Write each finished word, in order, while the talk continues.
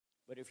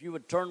But if you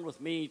would turn with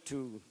me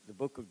to the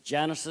book of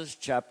Genesis,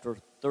 chapter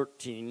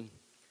 13,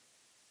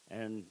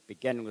 and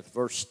beginning with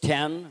verse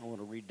 10, I want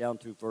to read down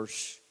through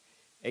verse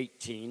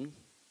 18.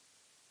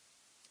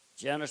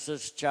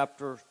 Genesis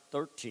chapter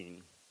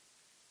 13,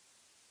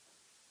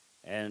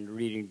 and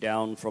reading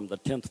down from the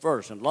 10th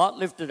verse. And Lot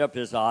lifted up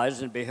his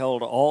eyes and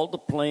beheld all the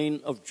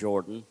plain of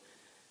Jordan,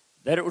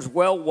 that it was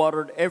well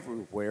watered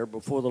everywhere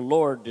before the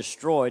Lord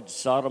destroyed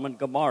Sodom and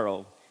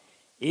Gomorrah,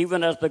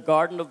 even as the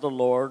garden of the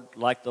Lord,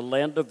 like the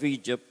land of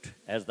Egypt,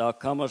 as thou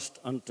comest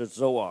unto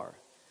Zoar.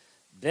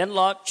 Then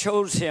Lot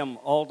chose him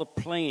all the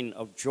plain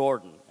of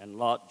Jordan, and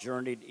Lot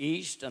journeyed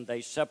east, and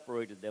they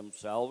separated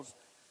themselves,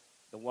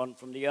 the one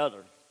from the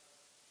other.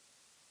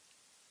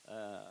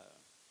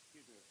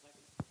 Excuse me a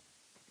second.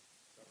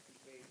 Got 2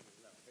 pages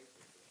left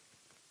paper.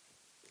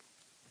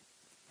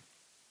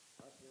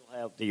 I still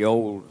have the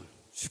old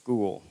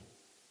school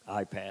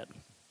iPad.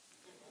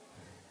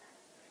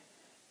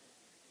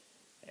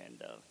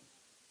 And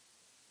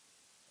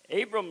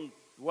Abram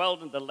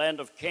dwelled in the land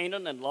of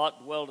Canaan, and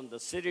Lot dwelled in the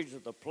cities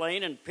of the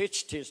plain, and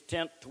pitched his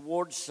tent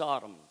toward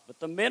Sodom. But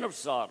the men of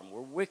Sodom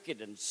were wicked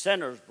and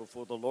sinners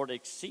before the Lord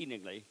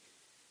exceedingly.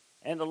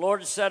 And the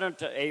Lord said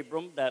unto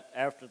Abram, that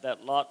after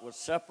that Lot was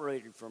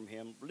separated from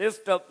him,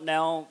 lift up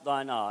now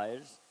thine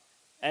eyes,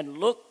 and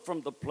look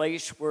from the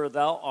place where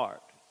thou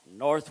art,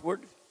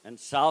 northward and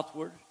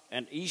southward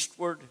and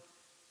eastward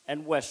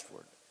and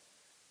westward.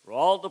 For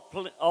all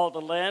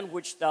the land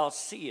which thou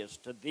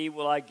seest, to thee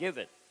will I give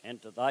it, and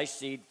to thy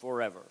seed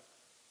forever.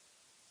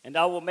 And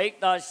I will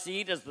make thy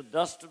seed as the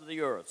dust of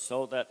the earth,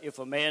 so that if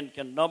a man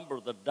can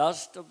number the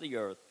dust of the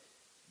earth,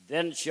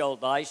 then shall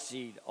thy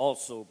seed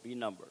also be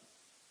numbered.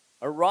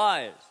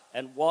 Arise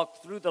and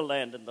walk through the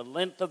land in the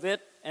length of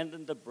it and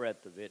in the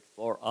breadth of it,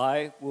 for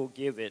I will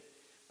give it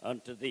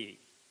unto thee.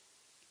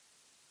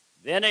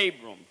 Then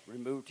Abram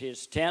removed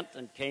his tent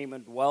and came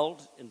and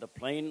dwelt in the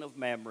plain of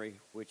Mamre,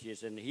 which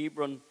is in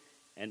Hebron,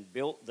 and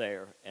built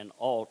there an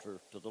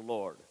altar to the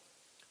Lord.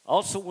 I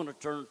also want to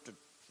turn to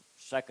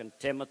 2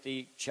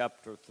 Timothy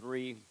chapter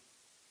 3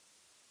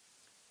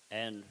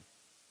 and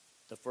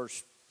the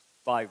first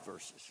 5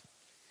 verses.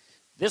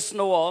 This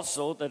know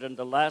also, that in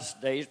the last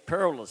days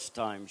perilous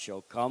times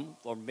shall come,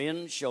 for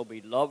men shall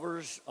be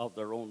lovers of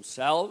their own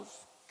selves,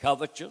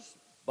 covetous,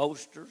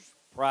 boasters,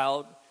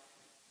 proud,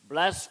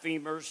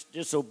 blasphemers,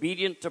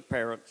 disobedient to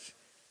parents,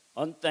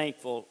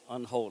 unthankful,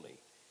 unholy,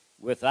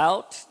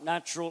 without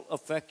natural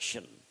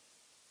affection,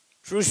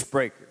 truce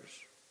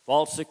breakers,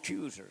 false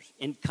accusers,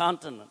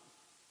 incontinent,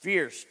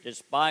 fierce,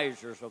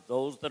 despisers of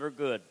those that are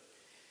good,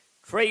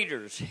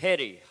 traitors,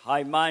 heady,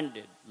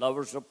 high-minded,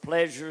 lovers of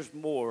pleasures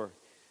more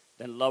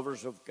than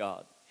lovers of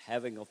God,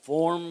 having a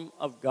form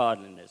of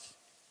godliness,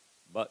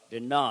 but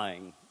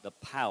denying the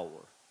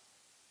power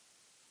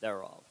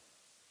thereof.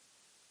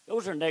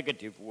 Those are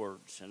negative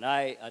words, and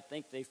I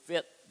think they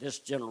fit this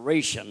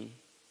generation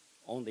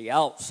on the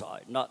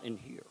outside, not in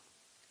here.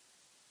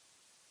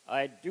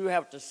 I do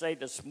have to say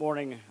this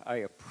morning, I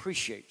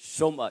appreciate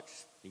so much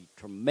the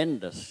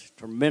tremendous,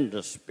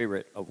 tremendous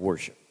spirit of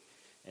worship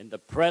and the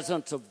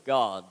presence of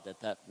God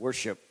that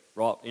worship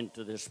brought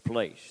into this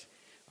place.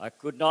 I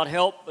could not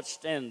help but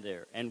stand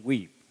there and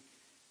weep.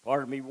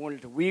 Part of me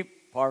wanted to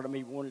weep, part of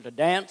me wanted to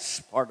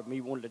dance, part of me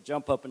wanted to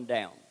jump up and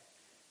down.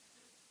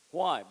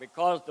 Why?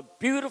 Because the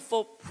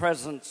beautiful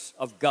presence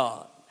of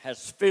God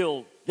has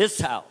filled this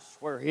house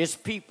where his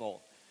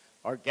people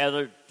are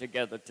gathered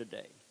together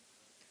today.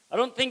 I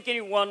don't think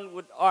anyone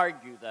would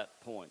argue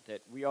that point,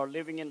 that we are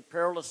living in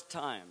perilous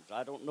times.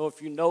 I don't know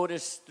if you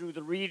noticed through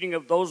the reading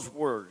of those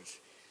words,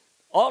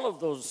 all of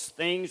those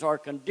things are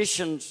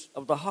conditions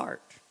of the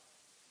heart.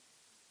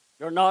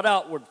 They're not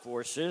outward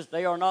forces.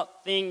 They are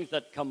not things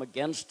that come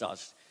against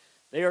us.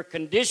 They are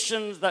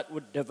conditions that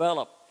would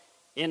develop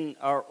in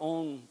our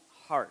own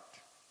heart.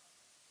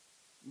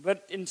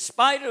 But in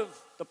spite of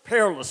the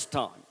perilous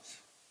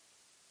times,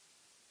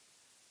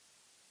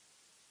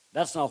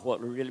 that's not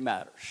what really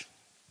matters.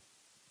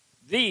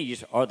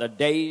 These are the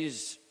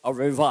days of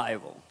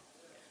revival.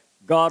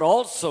 God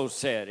also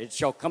said, it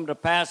shall come to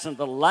pass in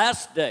the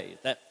last days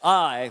that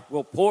I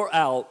will pour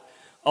out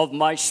of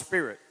my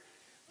spirit.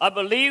 I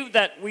believe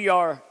that we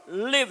are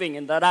living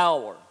in that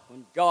hour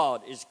when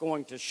God is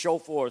going to show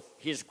forth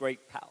his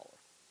great power.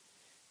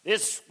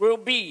 This will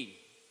be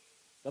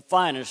the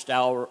finest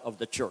hour of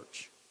the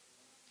church.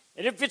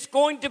 And if it's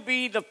going to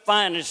be the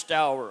finest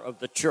hour of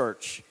the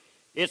church,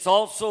 it's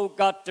also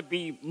got to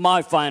be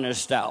my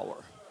finest hour.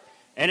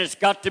 And it's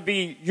got to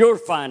be your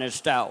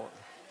finest hour.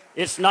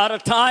 It's not a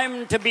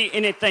time to be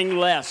anything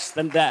less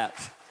than that.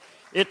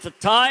 It's a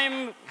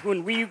time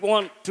when we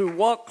want to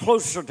walk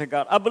closer to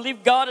God. I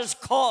believe God is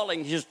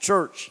calling his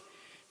church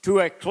to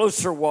a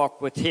closer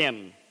walk with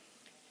him.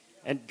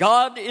 And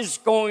God is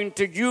going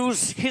to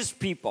use his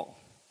people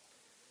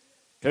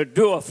to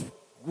do a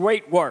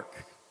great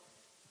work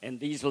in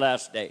these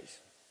last days.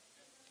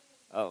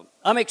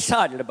 I'm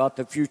excited about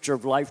the future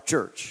of Life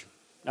Church.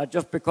 Not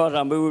just because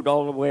I moved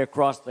all the way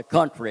across the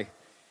country.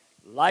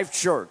 Life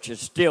Church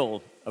is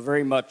still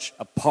very much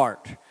a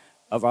part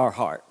of our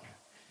heart.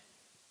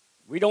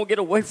 We don't get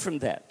away from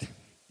that.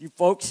 You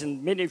folks,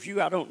 and many of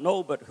you I don't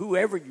know, but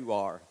whoever you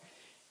are,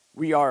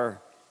 we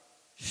are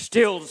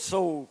still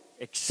so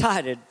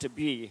excited to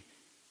be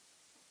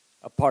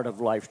a part of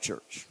Life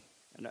Church.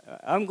 And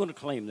I'm going to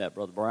claim that,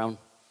 Brother Brown.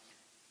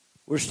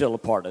 We're still a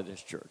part of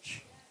this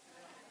church.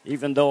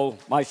 Even though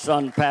my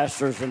son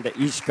pastors in the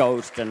East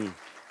Coast and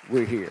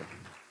we're here.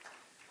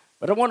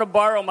 But I want to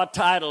borrow my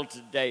title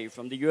today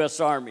from the U.S.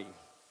 Army.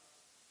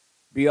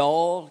 Be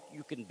all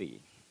you can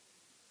be.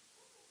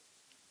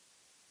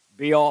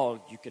 Be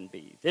all you can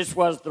be. This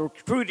was the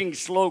recruiting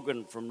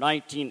slogan from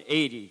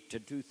 1980 to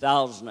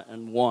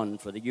 2001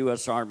 for the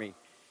U.S. Army.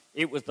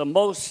 It was the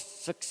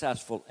most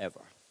successful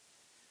ever.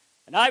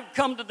 And I've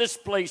come to this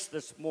place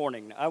this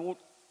morning. I won't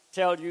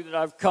tell you that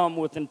I've come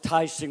with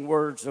enticing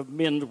words of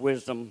men's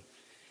wisdom,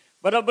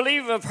 but I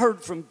believe I've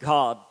heard from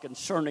God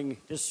concerning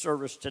this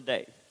service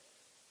today.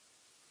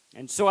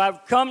 And so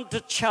I've come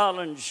to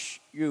challenge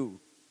you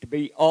to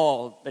be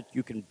all that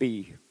you can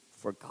be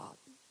for God.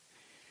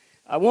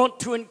 I want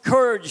to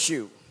encourage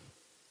you.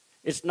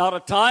 It's not a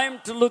time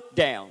to look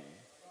down.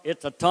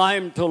 It's a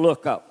time to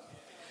look up.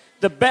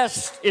 The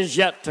best is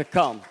yet to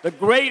come. The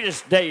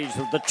greatest days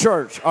of the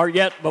church are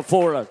yet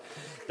before us.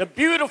 The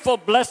beautiful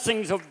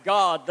blessings of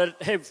God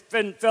that have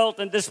been felt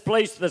in this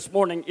place this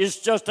morning is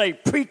just a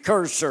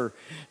precursor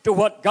to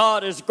what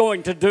God is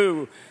going to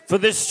do for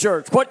this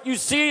church. What you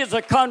see as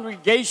a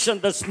congregation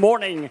this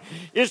morning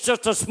is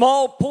just a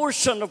small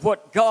portion of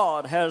what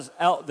God has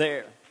out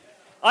there.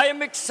 I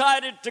am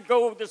excited to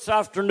go this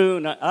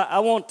afternoon. I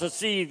want to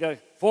see the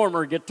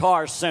former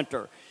Guitar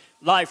Center,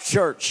 Life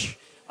Church.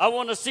 I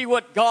want to see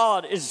what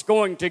God is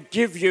going to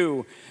give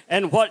you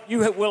and what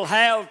you will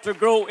have to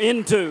grow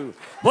into,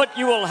 what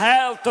you will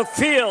have to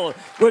fill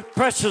with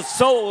precious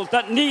souls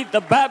that need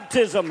the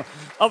baptism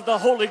of the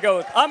Holy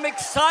Ghost. I'm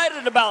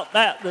excited about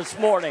that this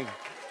morning.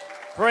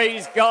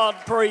 Praise God,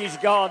 praise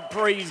God,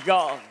 praise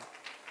God.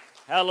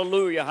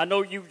 Hallelujah. I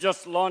know you've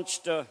just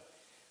launched a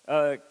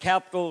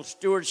capital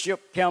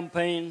stewardship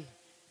campaign.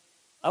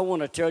 I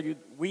want to tell you,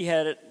 we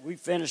had it, we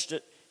finished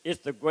it. It's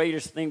the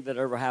greatest thing that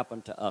ever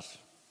happened to us.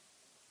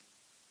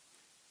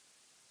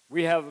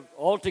 We have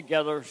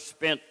altogether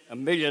spent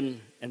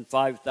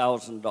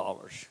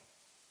 $1,005,000.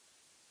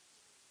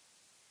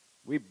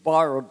 We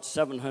borrowed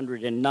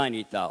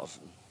 $790,000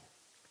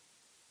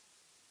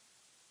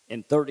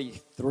 in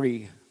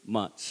 33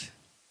 months.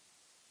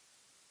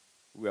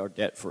 We are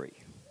debt free.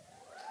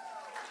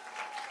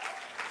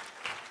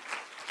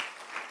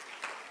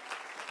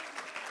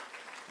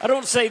 I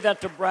don't say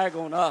that to brag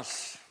on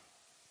us.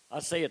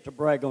 I say it to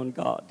brag on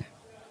God.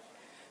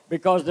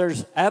 Because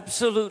there's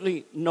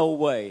absolutely no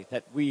way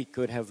that we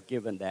could have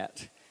given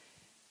that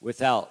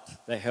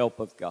without the help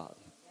of God.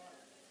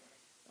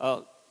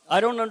 I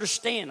don't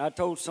understand. I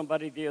told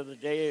somebody the other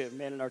day, a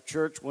man in our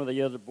church, one of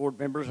the other board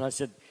members, I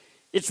said,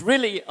 it's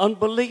really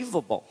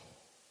unbelievable.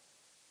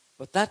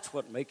 But that's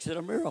what makes it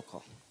a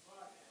miracle.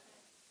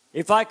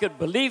 If I could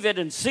believe it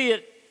and see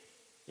it,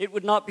 it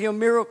would not be a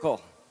miracle.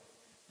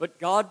 But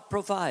God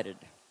provided.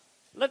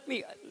 Let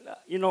me,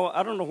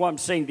 I don't know why I'm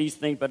saying these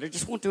things, but I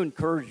just want to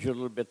encourage you a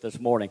little bit this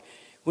morning.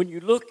 When you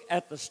look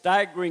at the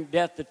staggering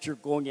debt that you're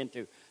going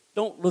into,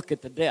 don't look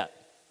at the debt.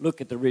 Look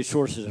at the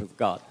resources of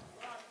God.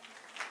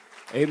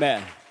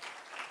 Amen.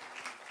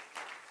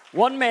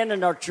 One man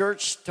in our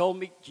church told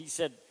me, he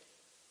said,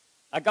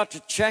 I got to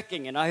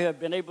checking and I have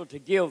been able to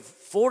give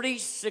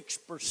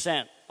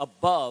 46%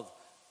 above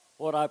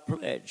what I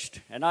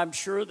pledged. And I'm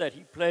sure that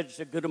he pledged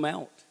a good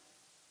amount.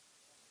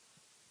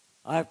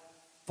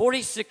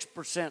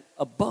 46%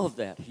 above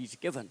that he's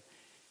given.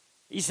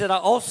 He said, I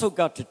also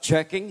got to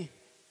checking,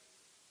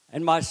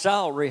 and my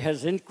salary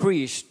has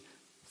increased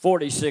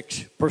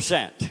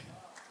 46%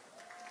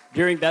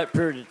 during that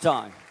period of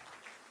time.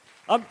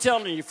 I'm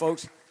telling you,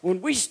 folks,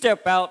 when we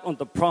step out on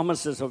the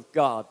promises of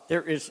God,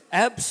 there is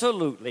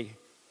absolutely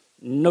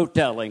no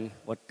telling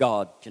what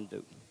God can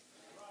do.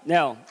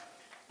 Now,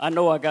 I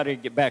know I got to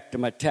get back to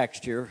my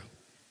text here,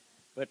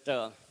 but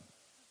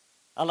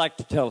I like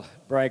to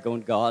brag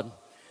on God.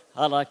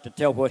 I like to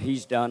tell what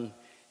he's done,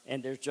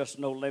 and there's just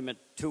no limit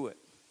to it.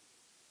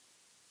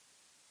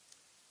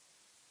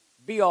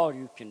 Be all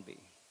you can be.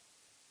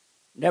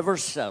 Never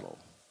settle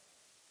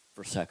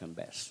for second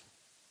best.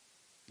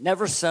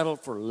 Never settle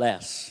for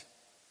less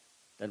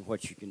than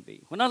what you can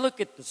be. When I look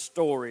at the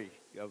story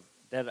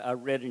that I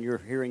read in your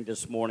hearing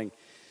this morning,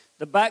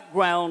 the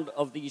background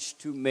of these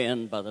two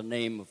men by the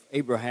name of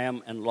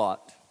Abraham and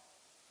Lot.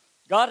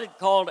 God had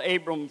called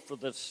Abram for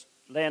this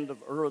land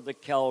of Ur of the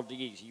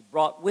Chaldees. He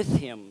brought with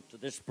him to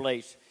this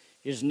place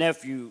his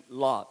nephew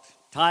Lot.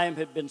 Time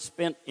had been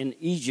spent in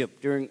Egypt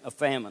during a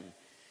famine,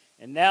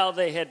 and now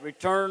they had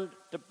returned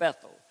to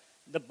Bethel.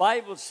 The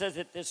Bible says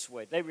it this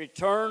way: they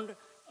returned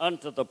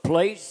unto the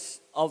place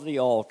of the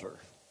altar.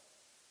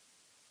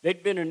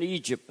 They'd been in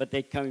Egypt, but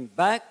they came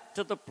back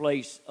to the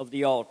place of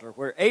the altar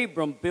where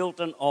Abram built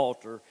an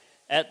altar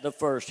at the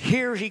first.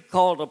 Here he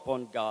called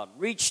upon God,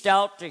 reached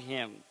out to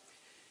him.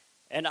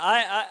 And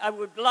I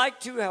would like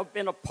to have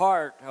been a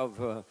part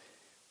of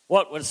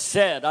what was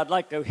said. I'd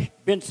like to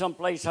have been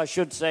someplace, I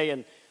should say,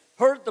 and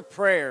heard the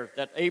prayer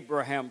that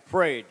Abraham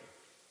prayed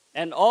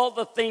and all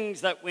the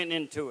things that went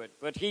into it.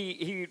 But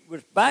he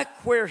was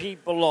back where he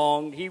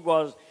belonged. He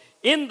was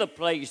in the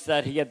place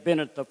that he had been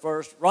at the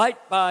first, right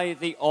by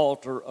the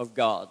altar of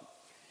God.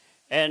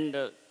 And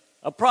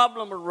a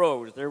problem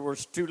arose. There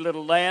was too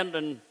little land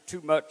and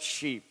too much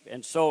sheep.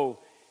 And so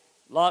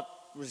Lot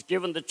was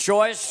given the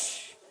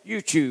choice,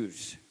 you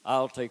choose,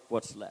 I'll take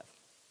what's left.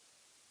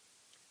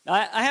 Now,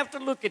 I have to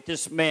look at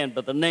this man by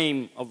the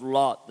name of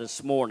Lot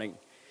this morning.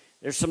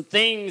 There's some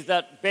things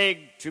that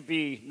beg to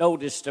be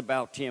noticed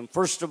about him.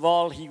 First of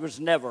all, he was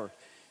never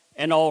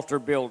an altar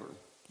builder.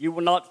 You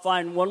will not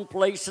find one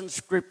place in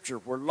Scripture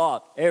where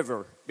Lot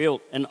ever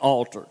built an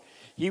altar.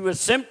 He was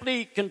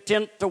simply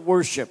content to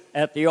worship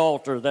at the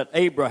altar that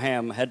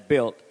Abraham had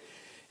built.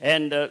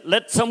 And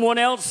let someone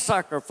else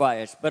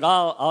sacrifice, but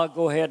I'll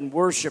go ahead and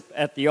worship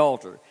at the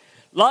altar.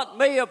 Lot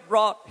may have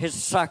brought his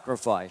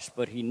sacrifice,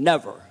 but he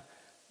never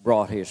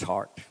brought his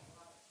heart.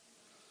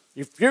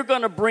 If you're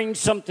going to bring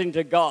something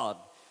to God,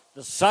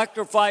 the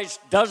sacrifice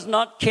does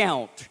not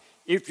count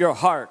if your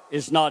heart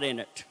is not in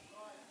it.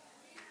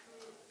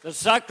 The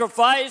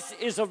sacrifice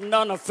is of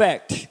none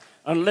effect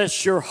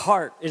unless your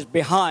heart is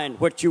behind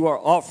what you are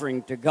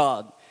offering to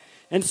God.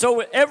 And so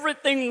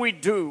everything we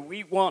do,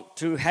 we want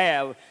to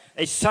have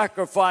a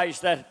sacrifice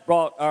that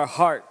brought our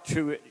heart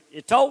to it.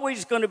 It's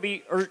always going to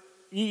be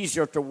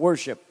easier to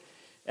worship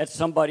at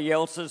somebody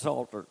else's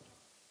altar.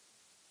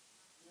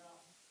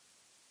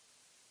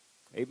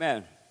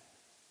 Amen.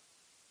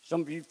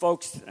 Some of you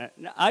folks,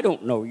 I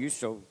don't know you,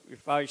 so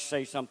if I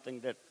say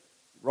something that's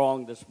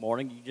wrong this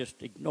morning, you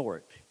just ignore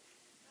it.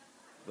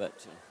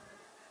 But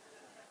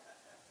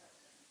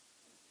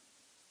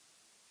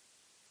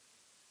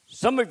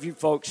some of you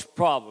folks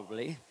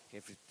probably,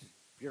 if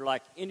you're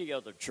like any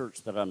other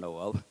church that I know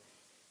of,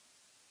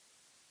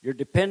 you're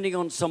depending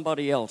on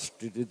somebody else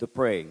to do the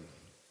praying.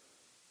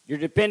 You're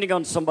depending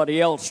on somebody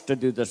else to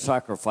do the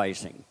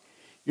sacrificing.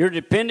 You're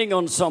depending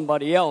on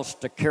somebody else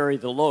to carry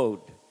the load.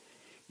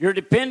 You're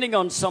depending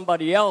on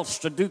somebody else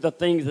to do the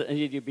things that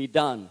need to be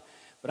done.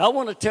 But I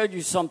want to tell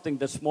you something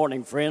this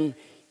morning, friend.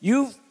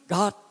 You've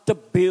got to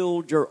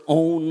build your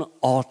own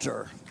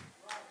altar.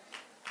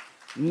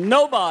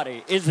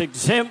 Nobody is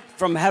exempt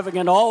from having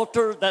an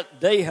altar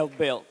that they have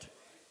built.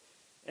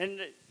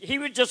 And he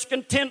was just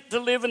content to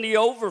live in the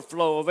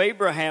overflow of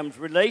Abraham's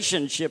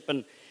relationship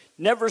and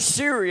never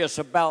serious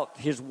about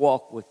his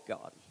walk with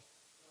God.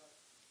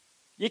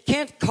 You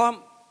can't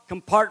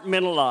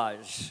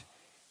compartmentalize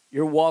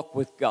your walk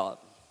with God.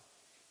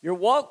 Your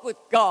walk with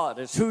God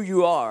is who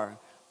you are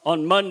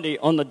on Monday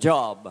on the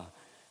job,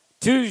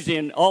 Tuesday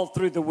and all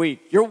through the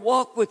week. Your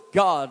walk with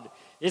God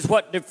is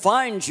what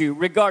defines you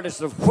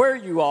regardless of where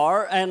you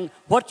are and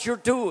what you're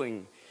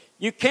doing.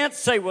 You can't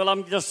say, well,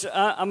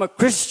 I'm a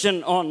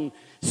Christian on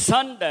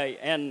Sunday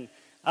and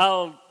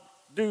I'll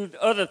do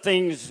other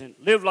things and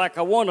live like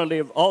I want to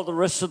live all the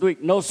rest of the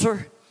week. No,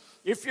 sir.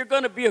 If you're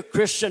going to be a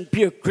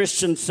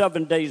Christian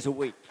 7 days a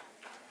week.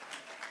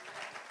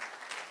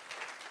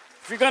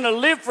 If you're going to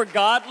live for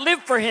God,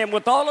 live for Him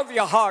with all of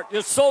your heart,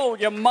 your soul,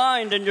 your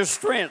mind, and your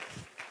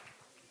strength.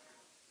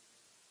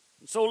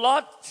 And so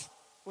Lot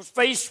was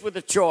faced with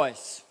a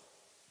choice.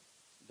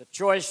 The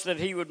choice that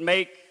he would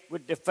make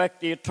would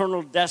affect the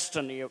eternal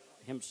destiny of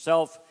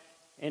himself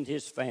and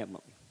his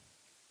family.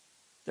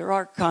 There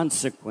are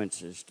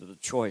consequences to the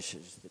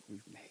choices that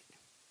we've made.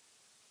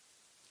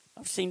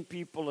 I've seen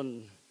people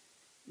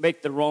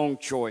make the wrong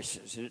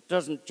choices, and it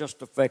doesn't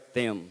just affect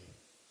them.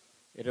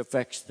 It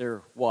affects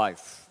their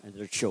wife and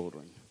their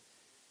children.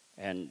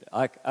 And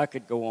I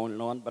could go on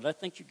and on, but I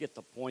think you get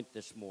the point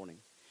this morning.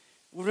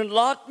 When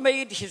Lot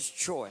made his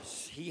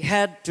choice, he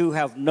had to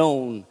have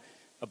known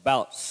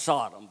about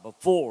Sodom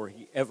before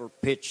he ever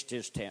pitched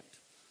his tent.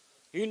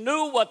 He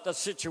knew what the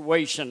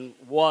situation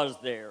was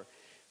there.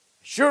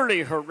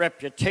 Surely her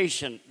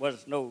reputation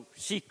was no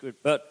secret,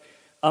 but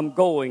I'm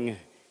going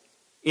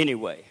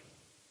anyway.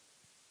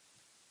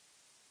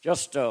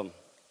 Just the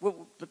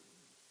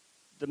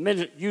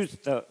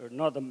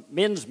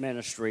men's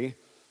ministry,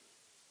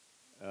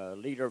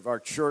 leader of our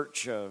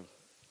church,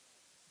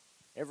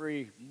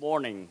 every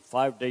morning,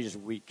 5 days a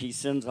week, he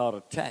sends out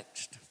a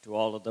text to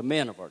all of the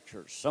men of our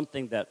church.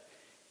 Something that,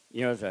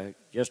 is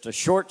just a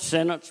short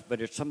sentence, but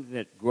it's something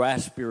that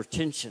grasps your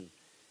attention.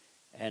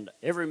 And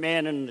every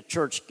man in the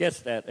church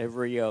gets that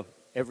every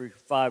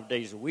 5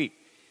 days a week.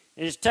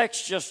 And his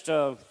text just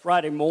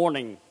Friday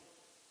morning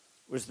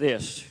was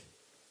this: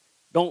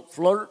 don't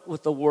flirt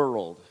with the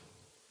world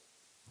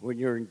when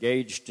you're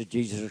engaged to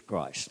Jesus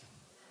Christ.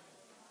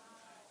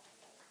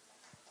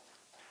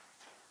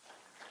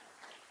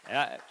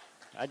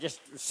 I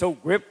just was so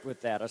gripped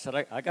with that. I said,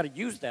 I got to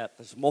use that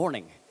this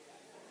morning.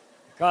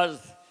 Because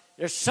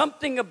there's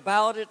something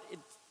about it.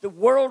 The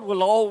world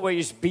will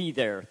always be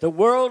there. The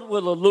world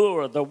will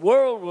allure. The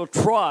world will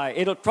try.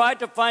 It'll try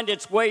to find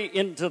its way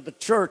into the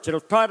church.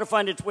 It'll try to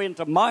find its way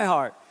into my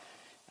heart.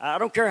 I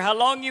don't care how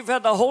long you've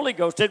had the Holy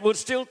Ghost. It will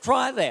still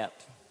try that.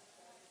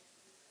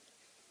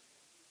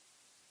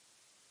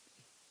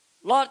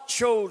 Lot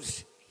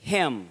chose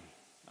him.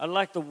 I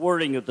like the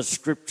wording of the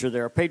scripture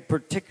there. I paid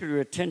particular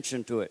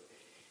attention to it.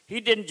 He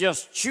didn't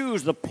just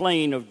choose the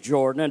plain of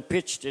Jordan and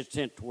pitched his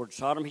tent toward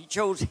Sodom. He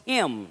chose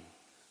him,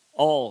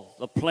 all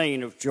the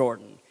plain of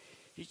Jordan.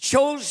 He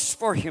chose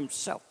for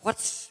himself.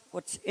 What's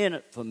in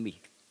it for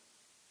me?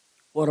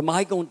 What am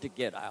I going to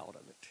get out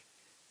of it?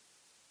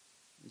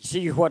 You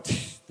see what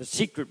the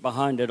secret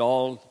behind it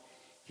all?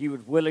 He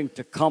was willing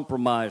to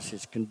compromise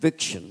his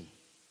conviction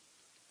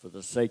for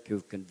the sake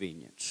of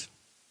convenience.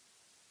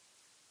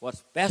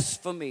 What's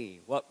best for me,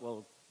 what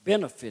will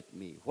benefit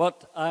me,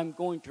 what I'm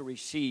going to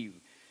receive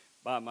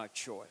by my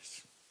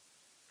choice.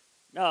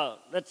 Now,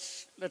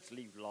 let's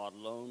leave Lot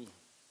alone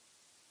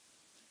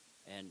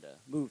and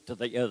move to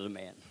the other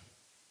man.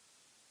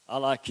 I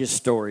like his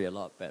story a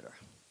lot better.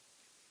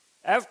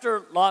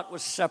 After Lot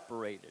was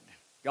separated,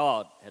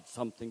 God had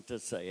something to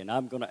say, and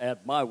I'm going to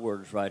add my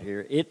words right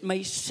here. It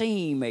may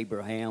seem,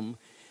 Abraham,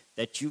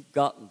 that you've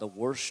gotten the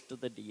worst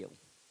of the deal.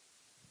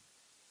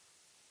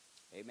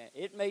 Amen.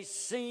 It may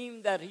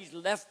seem that he's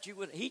left you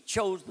with, he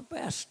chose the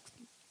best.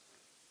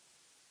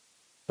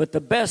 But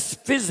the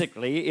best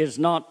physically is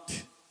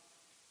not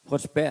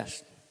what's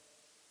best.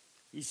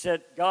 He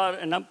said, God,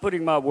 and I'm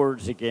putting my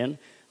words again,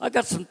 I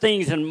got some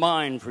things in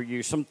mind for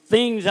you, some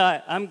things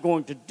I'm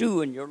going to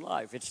do in your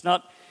life. It's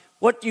not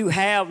what you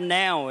have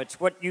now, it's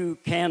what you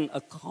can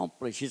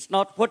accomplish. It's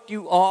not what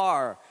you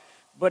are,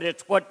 but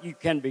it's what you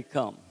can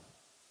become.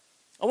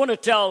 I want to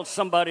tell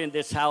somebody in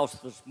this house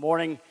this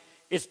morning,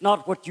 it's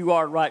not what you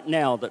are right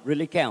now that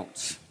really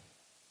counts.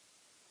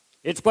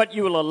 It's what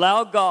you will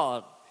allow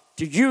God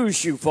to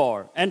use you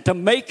for and to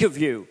make of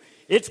you.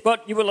 It's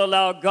what you will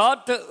allow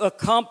God to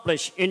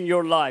accomplish in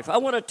your life. I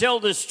want to tell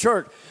this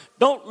church,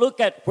 don't look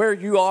at where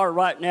you are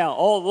right now.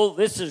 Although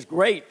this is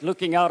great,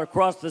 looking out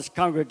across this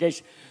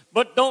congregation.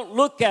 But don't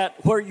look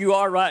at where you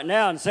are right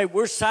now and say,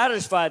 we're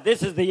satisfied.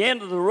 This is the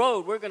end of the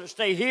road. We're going to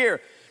stay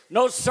here.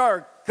 No,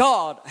 sir.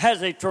 God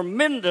has a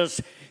tremendous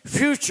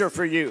future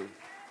for you.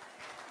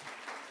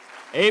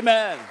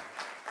 Amen.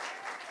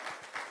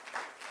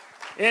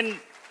 And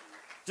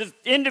to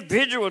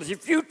individuals,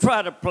 if you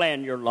try to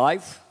plan your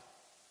life,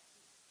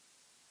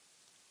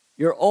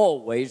 you're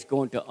always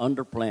going to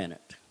underplan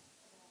it.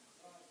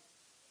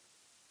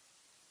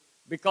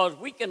 Because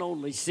we can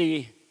only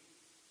see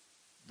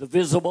the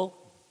visible.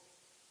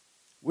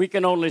 We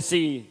can only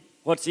see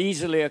what's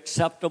easily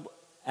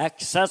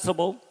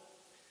accessible.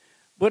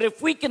 But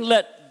if we can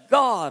let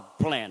God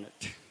plan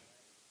it,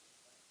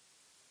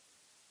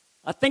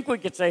 I think we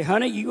could say,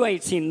 honey, you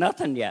ain't seen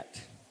nothing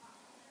yet.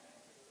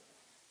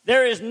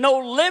 There is no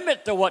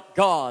limit to what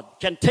God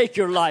can take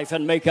your life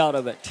and make out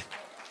of it.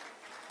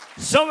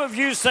 Some of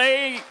you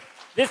say,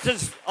 this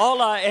is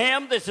all I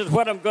am, this is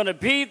what I'm going to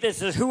be,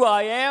 this is who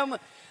I am.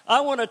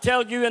 I want to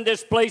tell you in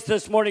this place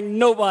this morning,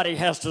 nobody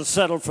has to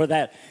settle for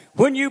that.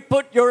 When you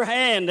put your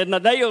hand in the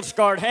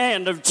nail-scarred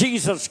hand of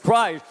Jesus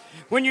Christ,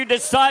 when you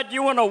decide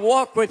you want to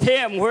walk with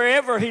Him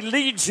wherever He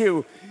leads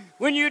you,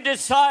 when you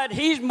decide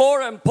He's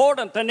more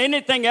important than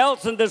anything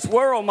else in this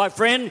world, my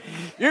friend,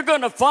 you're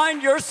going to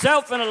find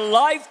yourself in a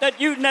life that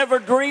you never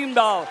dreamed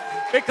of,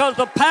 because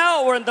the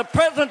power and the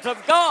presence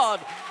of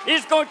God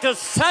is going to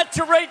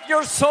saturate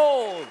your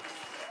soul.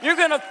 You're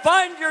going to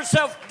find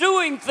yourself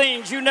doing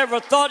things you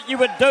never thought you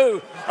would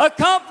do,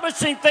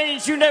 accomplishing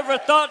things you never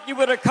thought you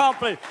would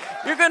accomplish.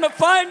 You're going to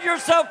find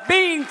yourself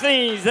being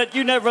things that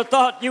you never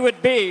thought you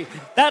would be.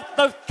 That's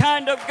the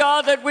kind of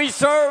God that we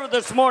serve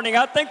this morning.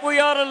 I think we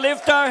ought to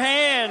lift our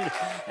hand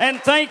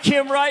and thank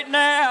Him right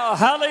now.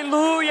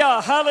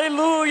 Hallelujah,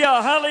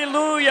 hallelujah,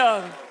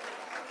 hallelujah.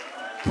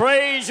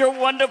 Praise your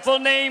wonderful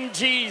name,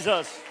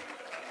 Jesus.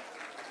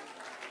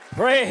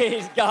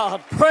 Praise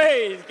God,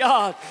 praise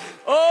God.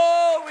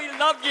 Oh, we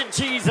love you,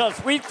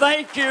 Jesus. We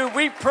thank you.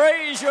 We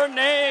praise your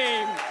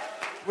name.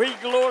 We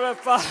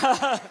glorify.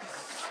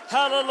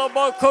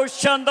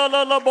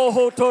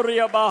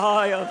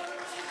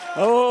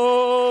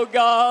 Oh,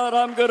 God,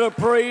 I'm going to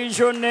praise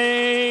your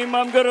name.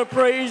 I'm going to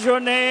praise your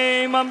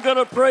name. I'm going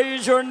to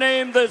praise your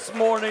name this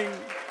morning.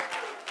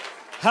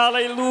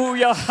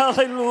 Hallelujah,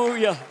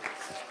 hallelujah.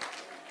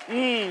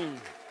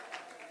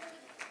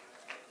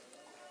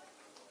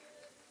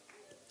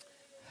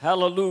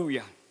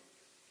 Hallelujah.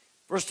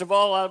 First of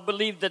all, I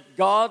believe that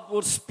God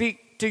will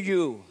speak to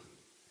you,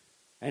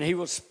 and He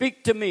will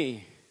speak to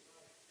me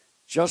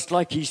just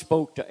like He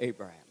spoke to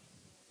Abraham.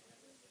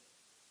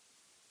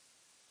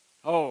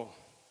 Oh,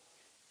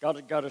 God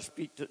has got to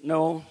speak to,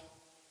 no.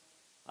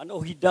 I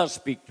know He does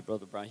speak to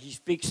Brother Brown. He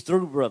speaks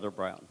through Brother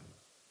Brown.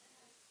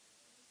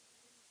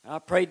 I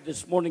prayed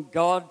this morning,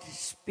 God,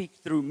 speak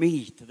through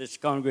me to this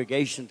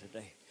congregation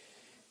today.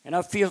 And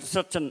I feel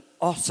such an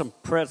awesome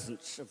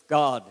presence of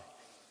God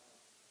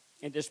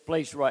in this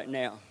place right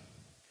now.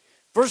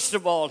 First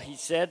of all, He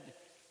said,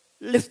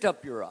 lift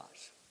up your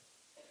eyes.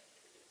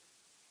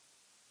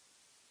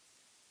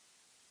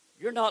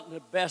 You're not in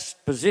the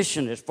best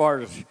position as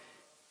far as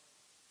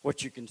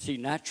what you can see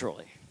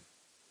naturally.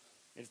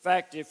 In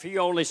fact, if He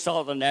only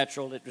saw the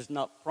natural, it was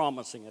not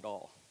promising at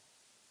all.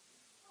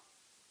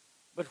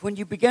 But when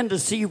you begin to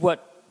see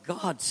what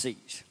God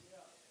sees,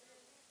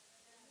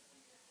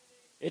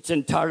 it's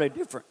entirely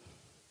different.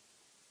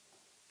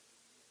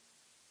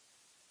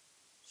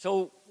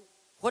 So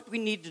what we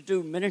need to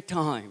do many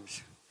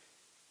times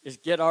is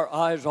get our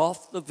eyes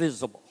off the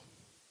visible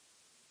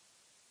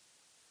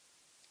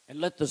and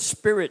let the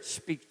Spirit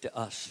speak to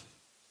us.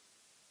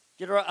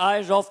 Get our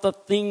eyes off the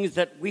things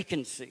that we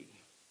can see.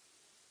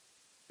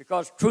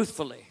 Because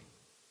truthfully,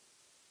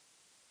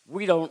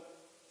 we don't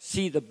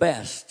see the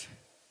best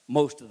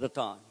most of the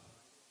time.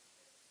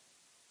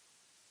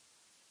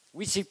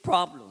 We see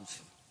problems.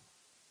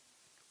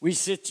 We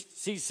see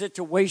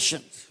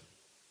situations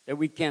that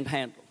we can't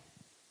handle.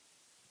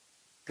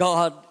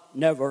 God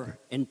never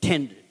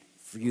intended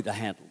for you to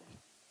handle them.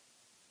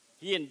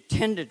 He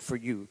intended for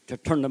you to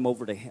turn them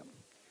over to Him.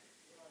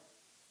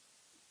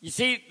 You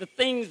see, the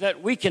things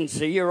that we can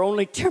see are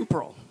only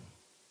temporal.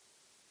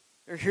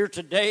 They're here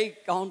today,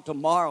 gone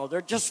tomorrow.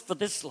 They're just for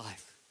this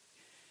life.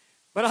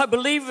 But I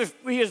believe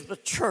if we as the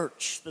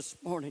church this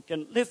morning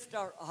can lift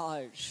our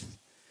eyes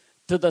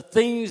to the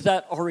things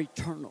that are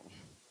eternal.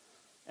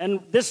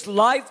 And this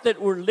life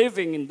that we're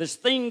living in, this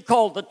thing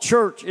called the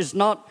church, is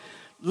not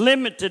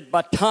limited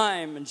by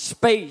time and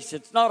space.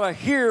 It's not a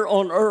here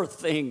on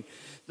earth thing.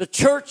 The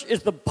church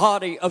is the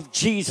body of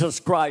Jesus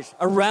Christ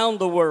around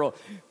the world.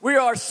 We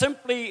are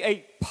simply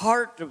a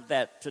part of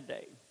that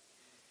today.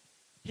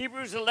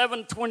 Hebrews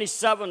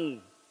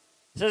 11:27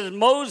 says,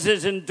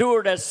 Moses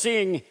endured as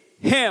seeing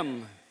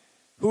Him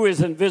who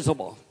is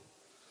invisible.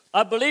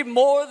 I believe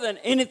more than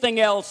anything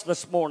else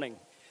this morning,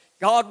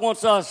 God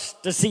wants us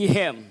to see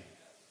Him.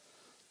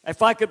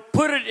 If I could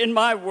put it in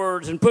my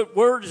words and put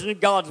words in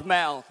God's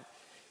mouth,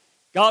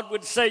 God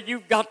would say,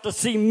 you've got to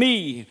see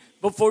me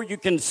before you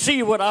can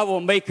see what I will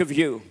make of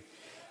you.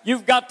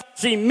 You've got to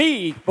see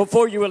me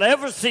before you will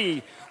ever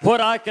see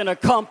what I can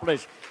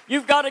accomplish.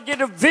 You've got to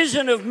get a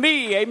vision of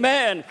me,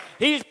 amen.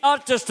 He's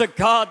not just a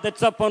God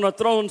that's up on a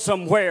throne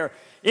somewhere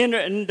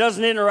and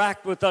doesn't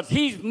interact with us.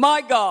 He's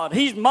my God.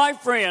 He's my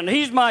friend.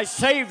 He's my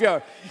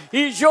Savior.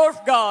 He's your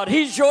God.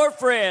 He's your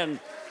friend.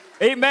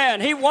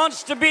 Amen. He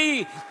wants to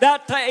be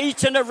that to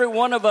each and every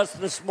one of us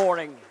this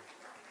morning.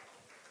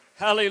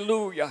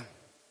 Hallelujah.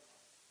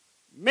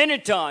 Many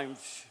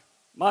times,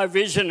 my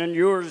vision and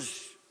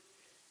yours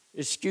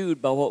is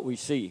skewed by what we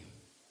see,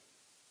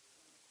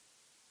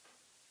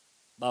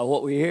 by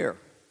what we hear,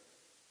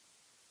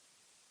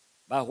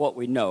 by what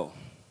we know.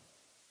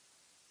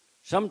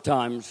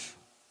 Sometimes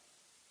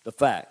the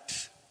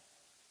facts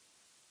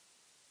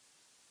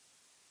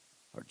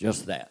are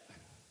just that.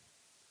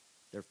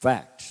 They're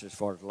facts as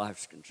far as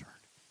life's concerned.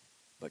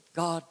 But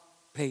God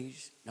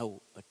pays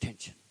no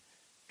attention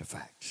to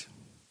facts.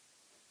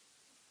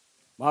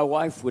 My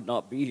wife would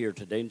not be here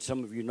today, and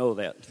some of you know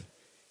that,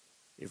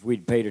 if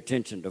we'd paid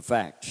attention to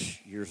facts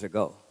years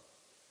ago.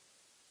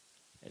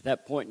 At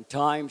that point in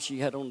time, she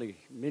had only,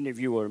 many of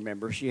you will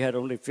remember, she had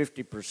only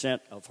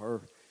 50% of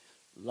her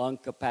lung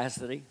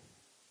capacity.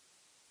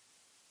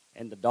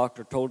 And the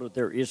doctor told her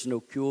there is no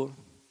cure.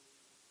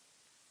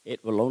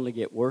 It will only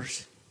get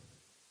worse.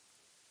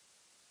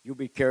 You'll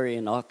be carrying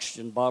an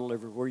oxygen bottle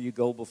everywhere you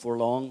go before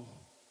long,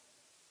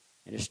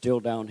 and it's still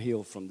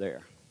downhill from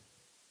there.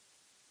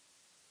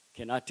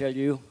 Can I tell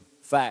you,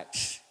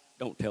 facts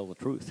don't tell the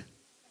truth.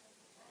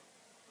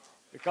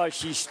 Because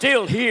she's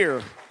still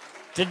here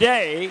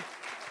today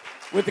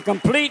with a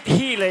complete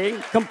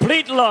healing,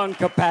 complete lung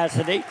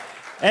capacity,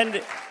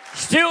 and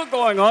still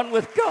going on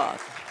with God.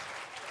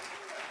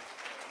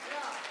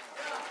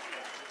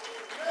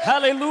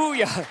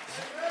 Hallelujah.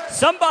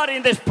 Somebody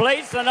in this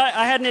place, and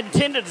I hadn't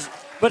intended,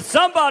 but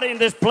somebody in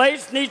this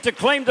place needs to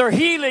claim their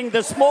healing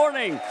this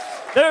morning.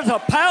 There's a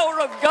power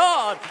of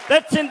God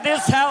that's in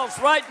this house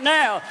right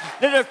now,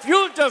 that if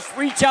you'll just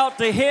reach out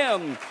to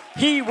Him,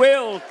 He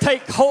will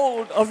take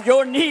hold of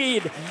your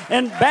need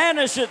and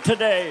banish it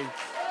today.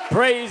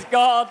 Praise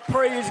God,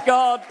 praise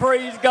God,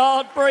 praise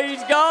God,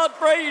 praise God,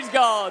 praise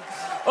God.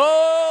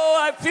 Oh,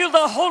 I feel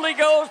the Holy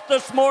Ghost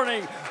this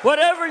morning.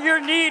 Whatever your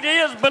need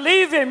is,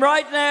 believe Him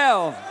right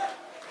now.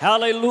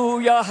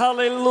 Hallelujah,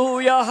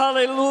 hallelujah,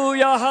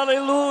 hallelujah,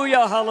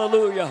 hallelujah,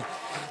 hallelujah.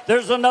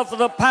 There's enough of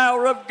the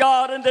power of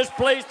God in this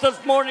place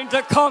this morning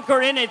to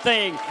conquer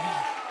anything.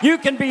 You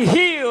can be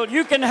healed.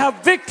 You can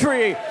have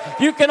victory.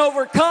 You can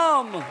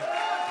overcome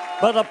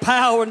by the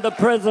power and the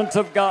presence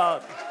of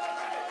God.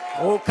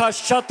 Oh,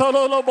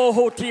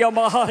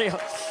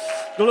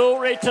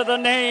 glory to the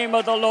name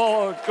of the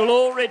Lord.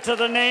 Glory to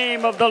the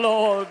name of the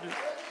Lord.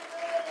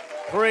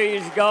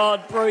 Praise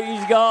God,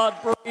 praise God,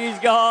 praise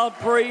God,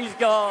 praise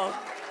God.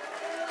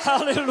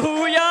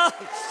 Hallelujah.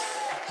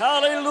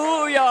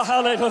 Hallelujah,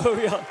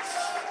 hallelujah.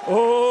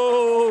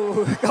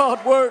 Oh,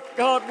 God work,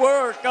 God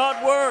work,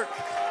 God work.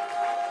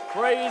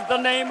 Praise the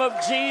name of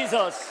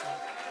Jesus.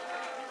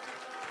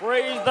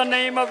 Praise the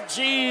name of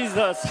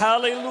Jesus.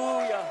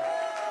 Hallelujah.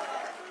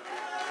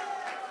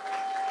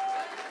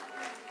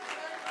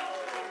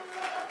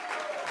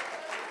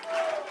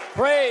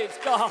 Praise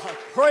God,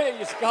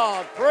 praise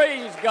God,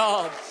 praise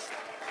God.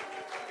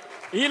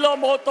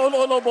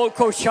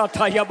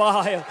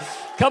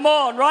 Come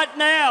on, right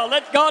now,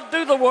 let God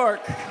do the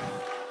work.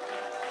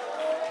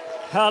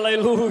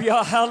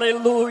 Hallelujah,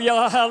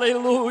 hallelujah,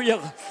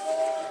 hallelujah.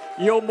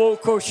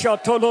 Yomoko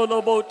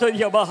shatololoboto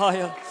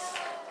yabahaya.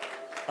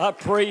 I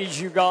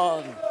praise you,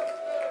 God.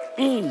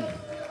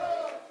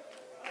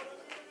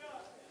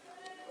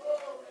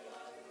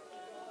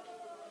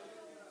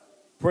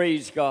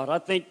 Praise God. I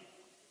think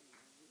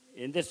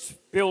in this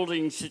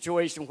building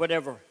situation,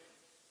 whatever,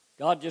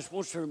 God just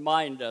wants to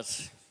remind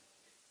us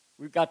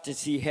we've got to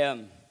see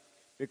Him,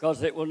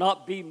 because it will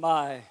not be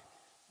by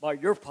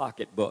your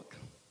pocketbook.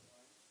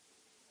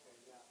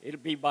 It'll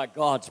be by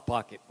God's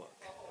pocketbook.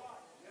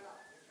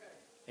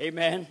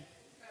 Amen.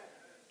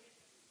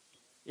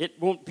 It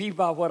won't be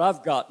by what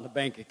I've got in the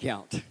bank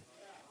account.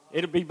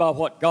 It'll be by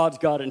what God's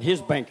got in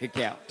His bank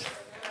account.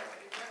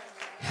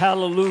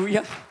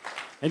 Hallelujah.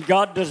 And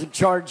God doesn't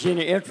charge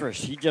any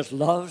interest. He just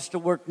loves to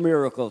work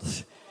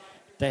miracles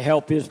to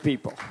help His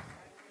people.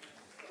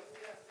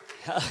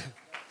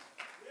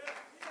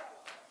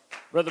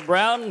 Brother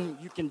Brown,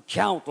 you can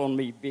count on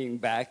me being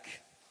back.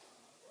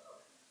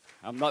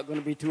 I'm not going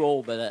to be too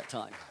old by that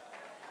time.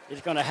 It's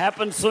going to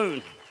happen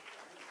soon.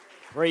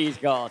 Praise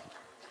God.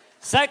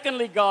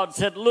 Secondly, God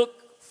said,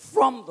 look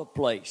from the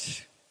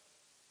place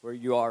where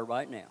you are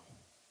right now.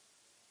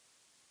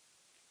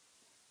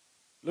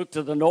 Look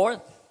to the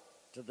north,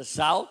 to the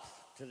south,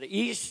 to the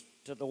east,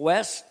 to the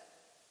west.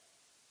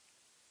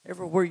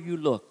 Everywhere you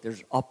look,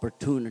 there's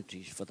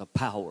opportunities for the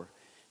power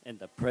and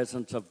the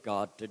presence of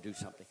God to do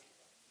something.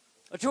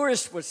 A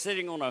tourist was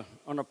sitting on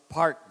a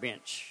park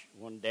bench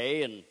one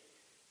day, and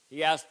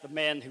he asked the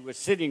man who was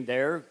sitting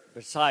there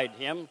beside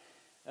him,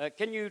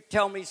 can you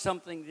tell me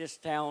something this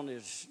town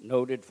is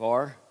noted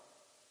for?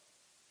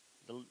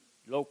 The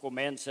local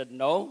man said,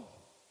 no,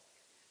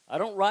 I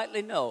don't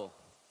rightly know,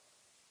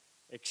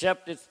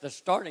 except it's the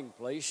starting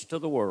place to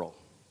the world.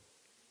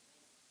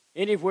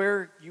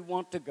 Anywhere you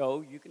want to go,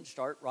 you can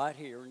start right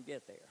here and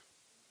get there.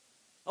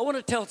 I want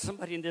to tell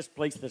somebody in this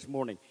place this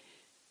morning,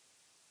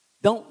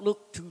 don't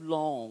look too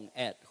long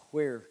at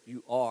where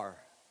you are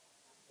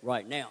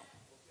right now.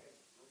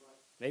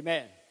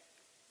 Amen.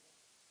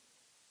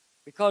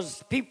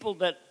 Because people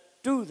that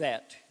do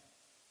that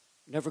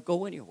never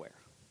go anywhere.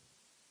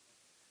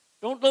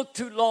 Don't look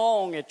too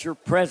long at your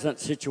present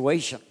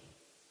situation.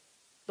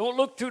 Don't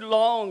look too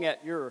long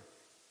at your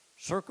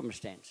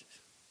circumstances.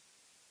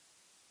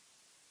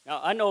 Now,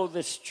 I know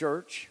this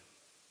church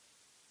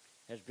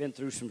has been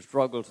through some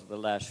struggles in the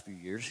last few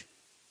years.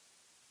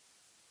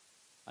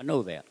 I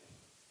know that.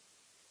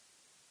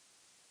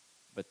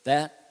 But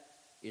that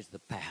is the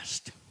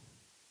past.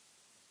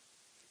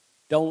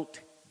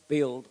 Don't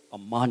build a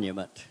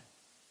monument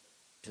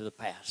to the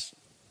past.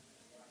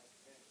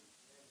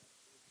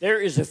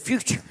 There is a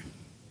future.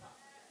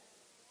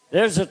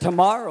 There's a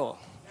tomorrow.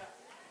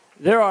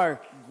 There are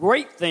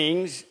great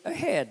things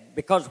ahead,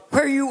 because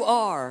where you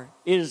are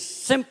is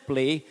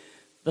simply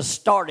the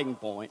starting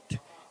point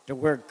to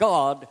where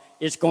God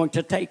is going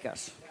to take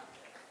us.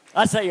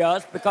 I say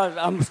us because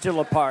I'm still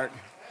a part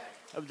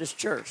of this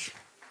church.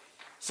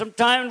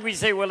 Sometimes we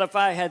say, well, if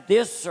I had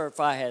this or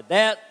if I had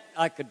that,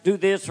 I could do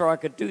this or I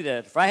could do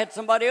that. If I had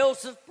somebody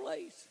else's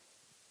place,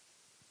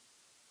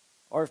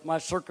 or if my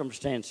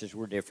circumstances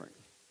were different.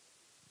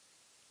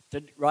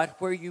 Right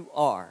where you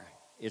are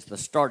is the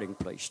starting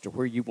place to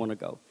where you want to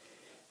go.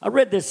 I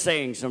read this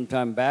saying some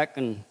time back,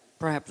 and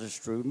perhaps it's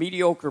true.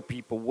 Mediocre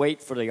people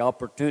wait for the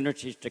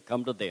opportunities to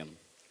come to them,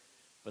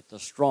 but the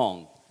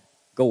strong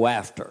go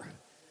after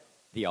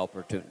the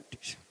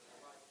opportunities.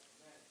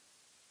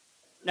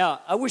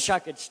 Now, I wish I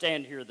could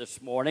stand here this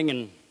morning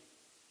and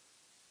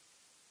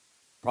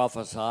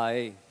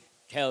prophesy,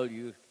 tell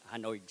you, I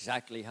know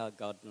exactly how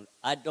God knows.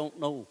 I don't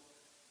know.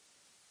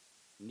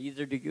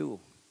 Neither do you.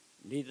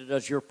 Neither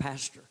does your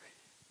pastor.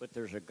 But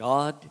there's a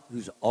God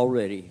who's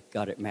already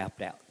got it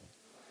mapped out.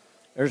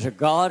 There's a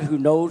God who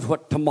knows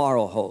what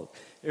tomorrow holds.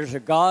 There's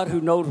a God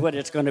who knows what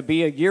it's going to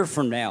be a year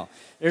from now.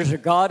 There's a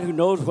God who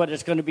knows what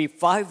it's going to be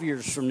 5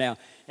 years from now.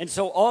 And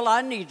so all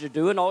I need to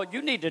do and all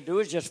you need to do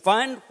is just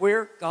find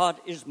where God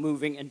is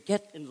moving and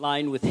get in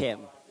line with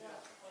Him.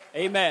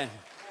 Amen.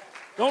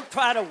 Don't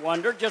try to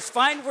wonder. Just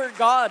find where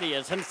God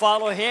is and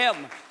follow Him,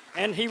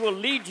 and He will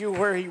lead you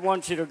where He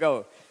wants you to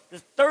go. The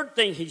third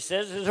thing He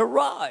says is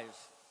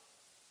arise.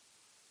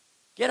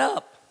 Get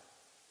up.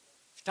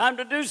 It's time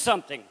to do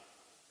something.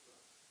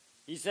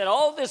 He said,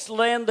 all this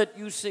land that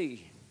you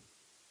see,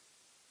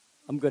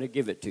 I'm going to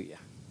give it to you.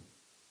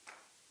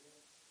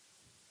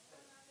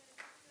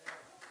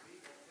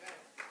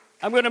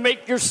 I'm going to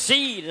make your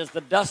seed as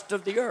the dust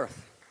of the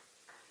earth.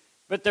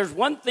 But there's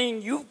one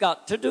thing you've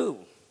got to do,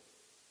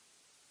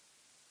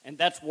 and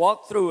that's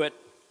walk through it,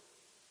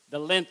 the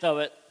length of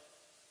it,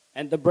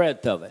 and the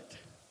breadth of it,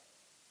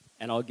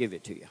 and I'll give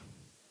it to you.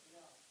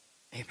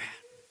 Amen.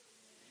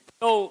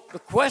 So the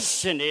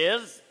question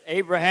is,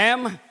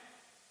 Abraham,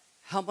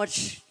 how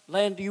much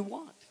land do you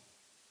want?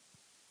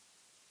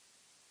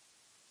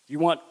 Do you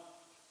want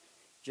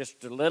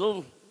just a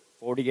little,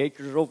 40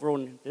 acres over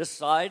on this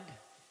side?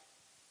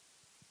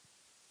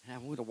 And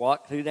I'm going to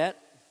walk through that.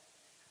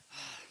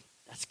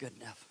 That's good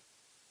enough.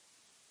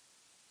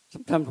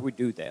 Sometimes we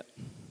do that.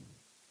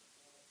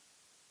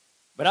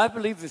 But I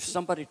believe if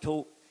somebody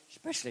told,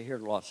 especially here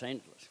in Los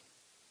Angeles,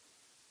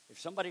 if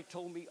somebody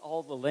told me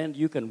all the land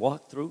you can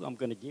walk through, I'm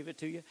going to give it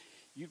to you,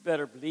 you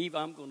better believe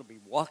I'm going to be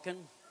walking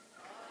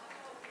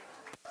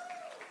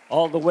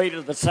all the way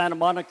to the Santa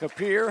Monica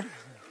Pier.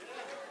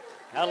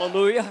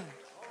 Hallelujah.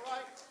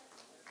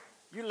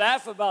 You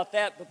laugh about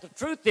that, but the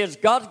truth is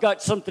God's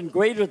got something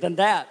greater than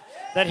that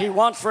He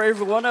wants for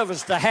every one of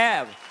us to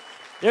have.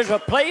 There's a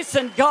place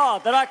in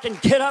God that I can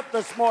get up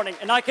this morning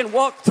and I can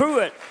walk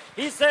through it.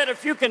 He said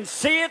if you can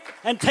see it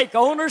and take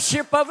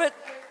ownership of it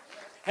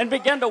and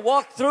begin to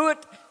walk through it.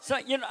 So,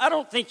 I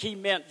don't think He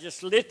meant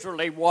just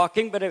literally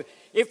walking, but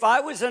if I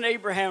was in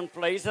Abraham's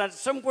place, and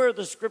somewhere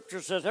the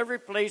scripture says every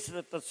place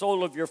that the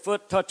sole of your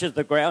foot touches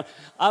the ground,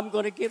 I'm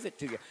going to give it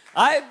to you.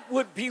 I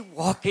would be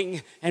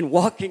walking and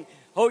walking.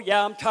 Oh,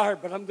 yeah, I'm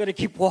tired, but I'm going to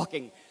keep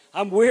walking.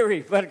 I'm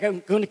weary, but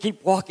I'm going to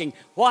keep walking.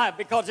 Why?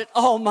 Because it's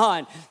all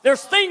mine.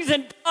 There's things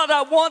in God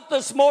I want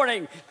this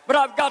morning, but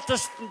I've got to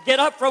get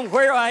up from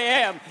where I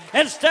am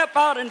and step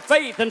out in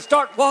faith and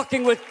start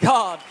walking with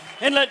God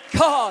and let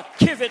God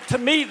give it to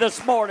me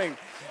this morning.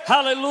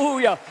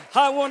 Hallelujah.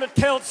 I want to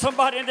tell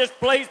somebody in this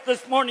place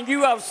this morning,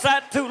 you have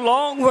sat too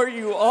long where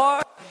you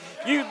are.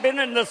 You've been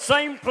in the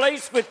same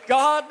place with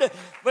God,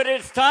 but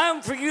it's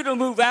time for you to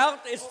move out.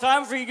 It's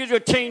time for you to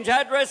change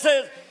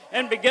addresses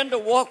and begin to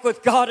walk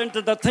with God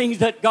into the things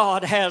that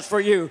God has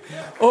for you.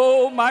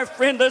 Oh, my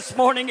friend, this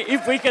morning,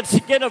 if we could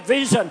get a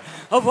vision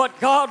of what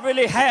God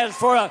really has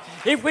for us,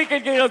 if we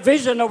could get a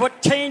vision of what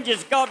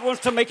changes God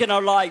wants to make in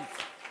our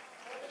life.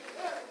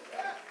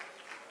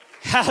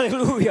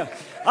 Hallelujah.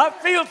 I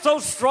feel so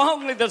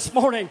strongly this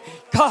morning.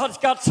 God's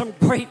got some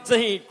great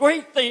things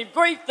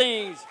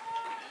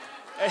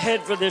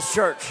ahead for this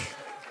church.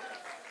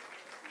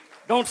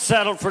 Don't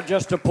settle for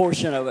just a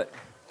portion of it.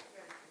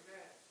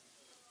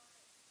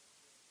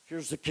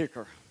 Here's the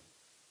kicker.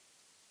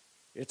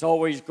 It's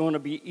always going to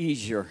be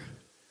easier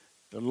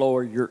to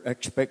lower your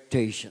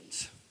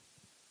expectations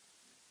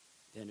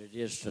than it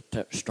is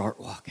to start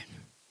walking.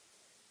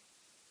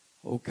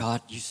 Oh,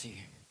 God, you see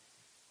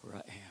where I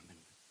am.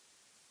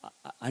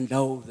 And I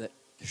know that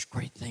there's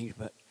great things,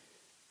 but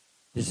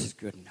this is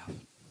good enough.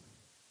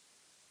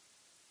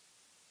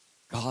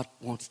 God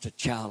wants to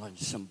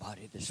challenge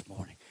somebody this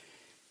morning.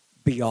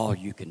 Be all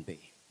you can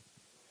be.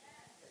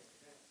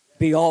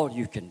 Be all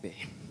you can be.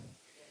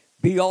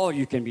 Be all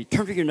you can be.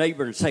 Turn to your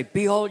neighbor and say,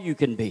 be all you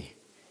can be.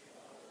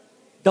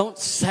 Don't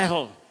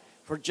settle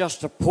for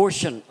just a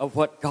portion of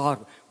what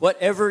God,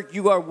 whatever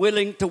you are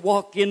willing to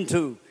walk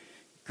into,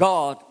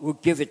 God will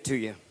give it to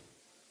you.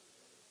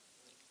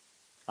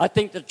 I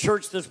think the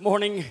church this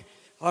morning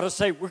ought to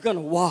say, we're going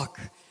to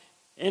walk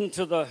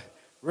into the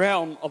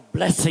realm of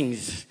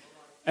blessings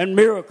and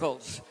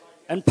miracles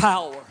and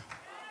power.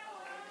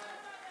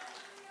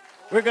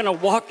 We're going to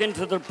walk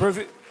into the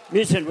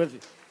provision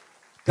with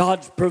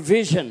God's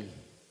provision.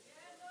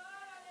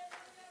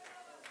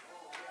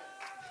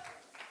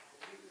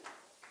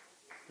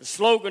 The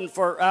slogan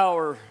for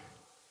our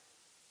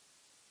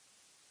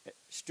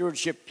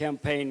stewardship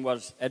campaign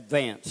was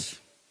advance,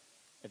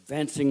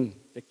 advancing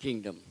the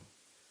kingdom.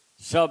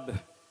 Subtitle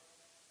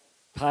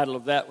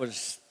of that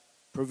was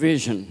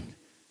provision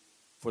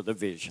for the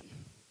vision.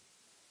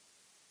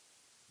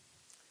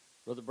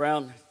 Brother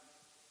Brown,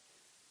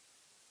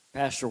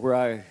 pastor where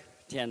I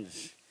attend,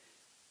 has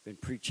been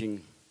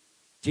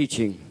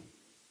teaching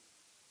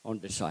on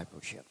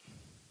discipleship,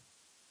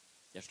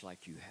 just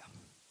like you have.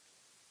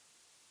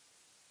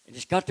 And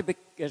it's got to be,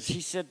 as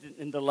he said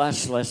in the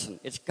last lesson,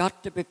 it's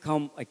got to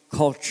become a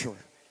culture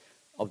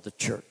of the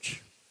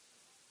church.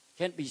 It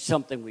can't be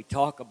something we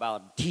talk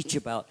about, teach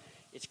about.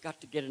 It's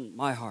got to get in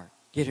my heart,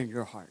 get in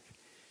your heart.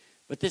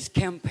 But this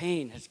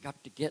campaign has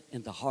got to get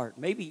in the heart.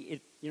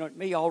 Maybe it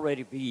may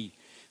already be,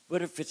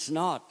 but if it's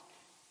not,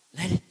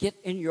 let it get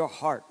in your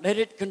heart. Let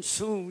it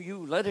consume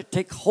you. Let it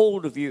take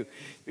hold of you,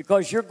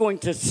 because you're going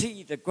to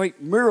see the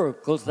great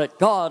miracles that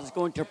God is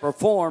going to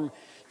perform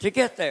to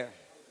get there.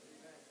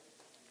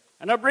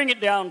 And I bring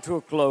it down to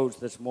a close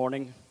this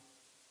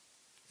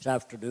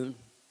afternoon.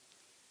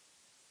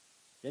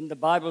 Then the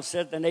Bible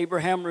said, then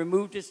Abraham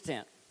removed his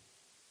tent.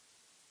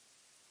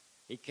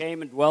 He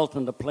came and dwelt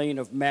in the plain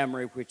of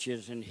Mamre, which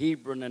is in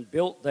Hebron, and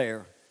built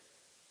there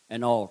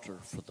an altar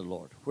for the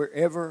Lord.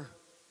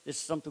 This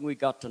is something we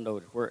got to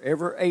notice.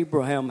 Wherever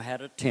Abraham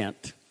had a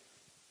tent,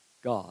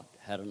 God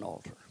had an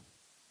altar.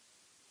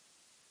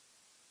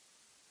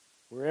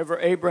 Wherever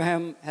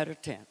Abraham had a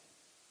tent,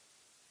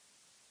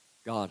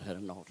 God had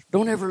an altar.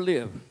 Don't ever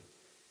live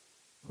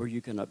where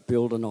you cannot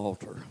build an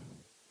altar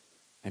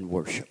and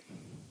worship.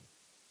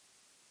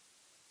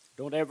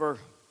 Don't ever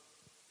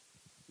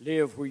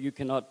live where you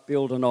cannot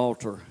build an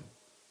altar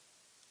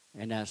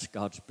and ask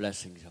God's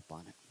blessings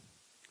upon it.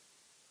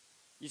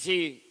 You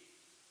see,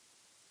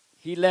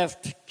 he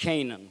left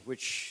Canaan,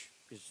 which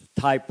is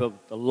the type of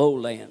the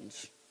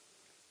lowlands,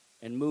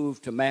 and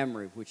moved to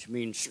Mamre, which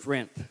means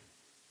strength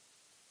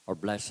or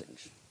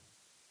blessings.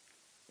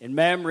 In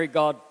Mamre,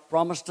 God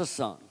promised a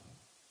son.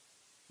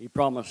 He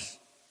promised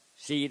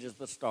seed as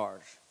the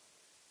stars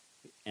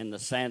and the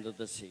sand of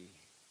the sea.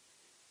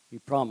 He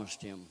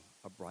promised him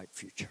a bright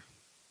future.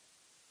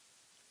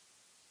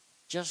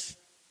 Just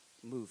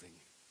moving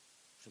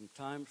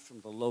sometimes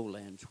from the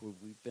lowlands where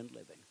we've been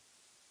living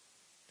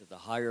to the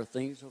higher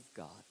things of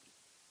God.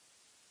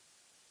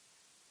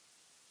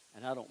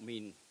 And I don't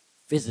mean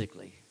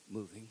physically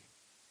moving,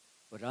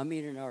 but I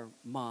mean in our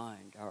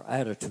mind, our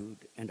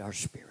attitude, and our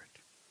spirit.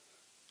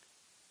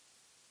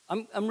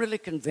 I'm really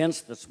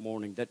convinced this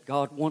morning that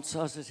God wants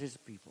us as his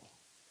people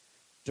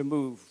to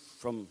move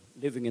from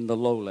living in the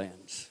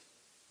lowlands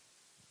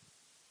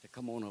to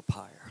come on up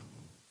higher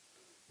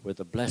where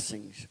the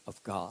blessings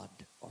of God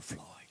are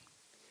flowing,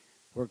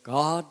 where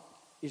God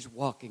is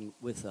walking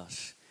with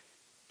us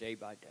day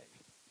by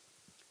day.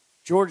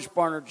 George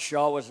Bernard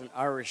Shaw was an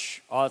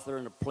Irish author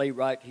and a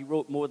playwright. He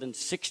wrote more than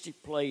 60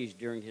 plays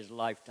during his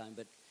lifetime,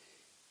 but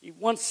he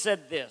once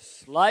said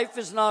this: life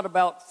is not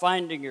about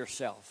finding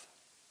yourself.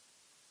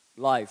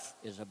 Life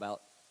is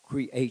about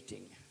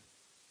creating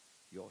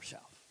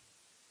yourself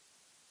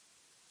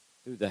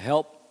through the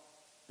help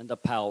and the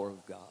power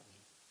of God.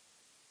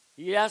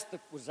 He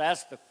was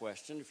asked the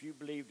question, if you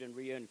believed in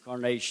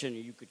reincarnation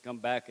and you could come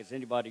back as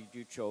anybody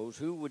you chose,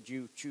 who would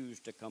you choose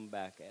to come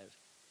back as?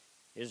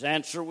 His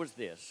answer was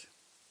this: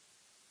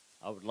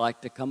 I would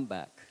like to come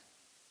back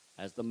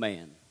as the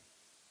man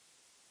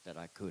that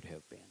I could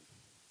have been.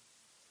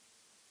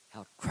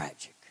 How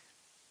tragic.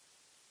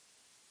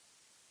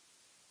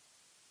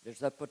 There's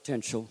that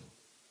potential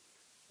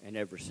in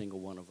every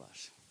single one of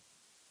us.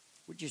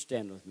 Would you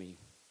stand with me?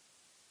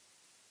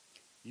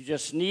 You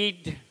just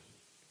need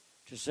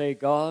to say,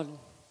 God,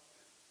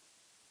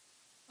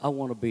 I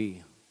want to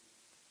be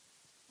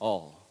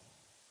all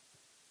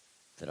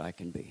that I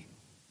can be.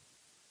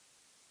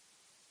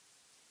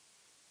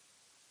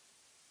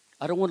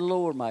 I don't want to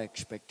lower my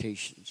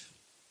expectations.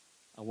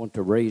 I want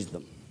to raise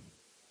them.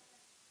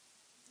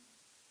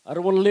 I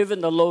don't want to live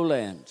in the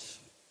lowlands.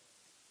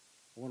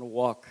 I want to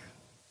walk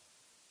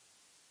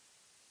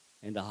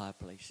in the high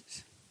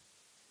places.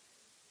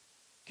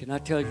 Can I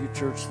tell you,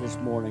 church, this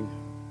morning,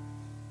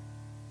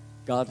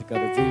 God's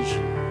got a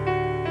vision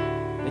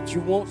that you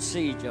won't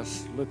see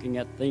just looking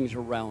at things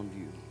around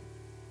you.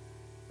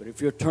 But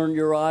if you turn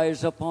your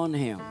eyes upon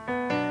him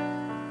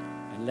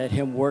and let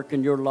him work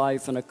in your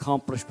life and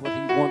accomplish what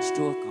he wants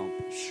to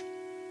accomplish,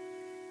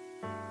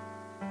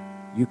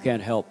 you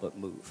can't help but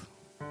move.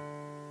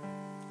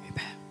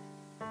 Amen.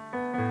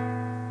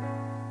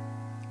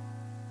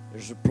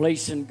 There's a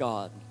place in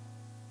God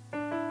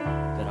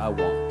that I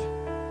want.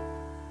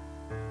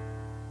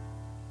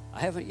 I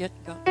haven't yet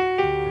got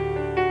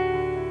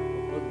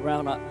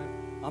around.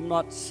 I'm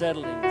not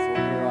settling for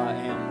where I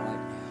am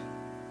right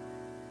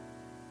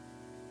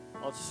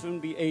now. I'll soon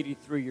be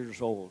 83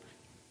 years old.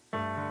 But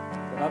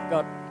I've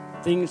got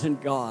things in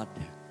God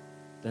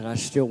that I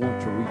still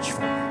want to reach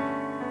for.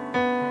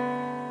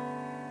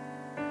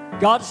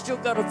 God's still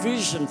got a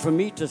vision for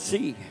me to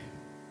see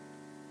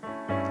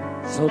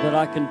so that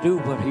I can do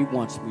what he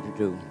wants me to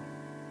do.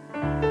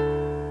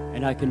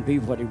 And I can be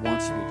what he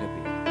wants me to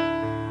be.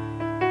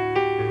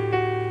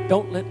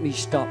 Don't let me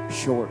stop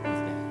short of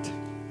that.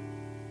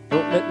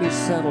 Don't let me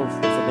settle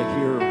for the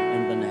here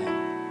and the now.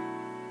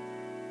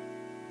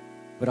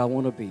 But I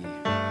want to be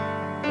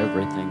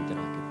everything that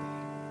I could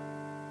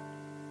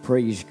be.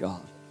 Praise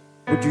God.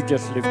 Would you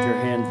just lift your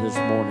hands this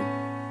morning?